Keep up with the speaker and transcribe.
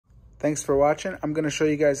Thanks for watching. I'm going to show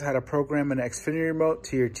you guys how to program an Xfinity remote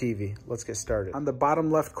to your TV. Let's get started. On the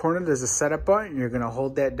bottom left corner, there's a setup button. You're going to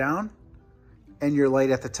hold that down and your light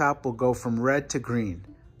at the top will go from red to green.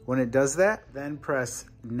 When it does that, then press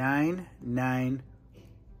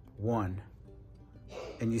 991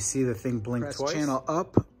 and you see the thing blink twice. Press channel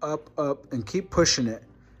up, up, up, and keep pushing it.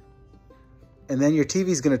 And then your TV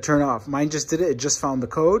is going to turn off. Mine just did it. It just found the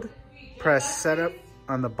code. Press setup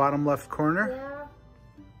on the bottom left corner.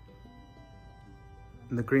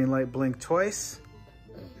 And the green light blinked twice.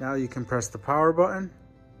 Now you can press the power button.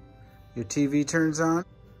 Your TV turns on.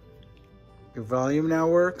 Your volume now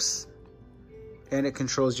works. And it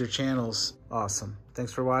controls your channels. Awesome.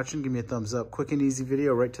 Thanks for watching. Give me a thumbs up. Quick and easy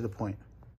video, right to the point.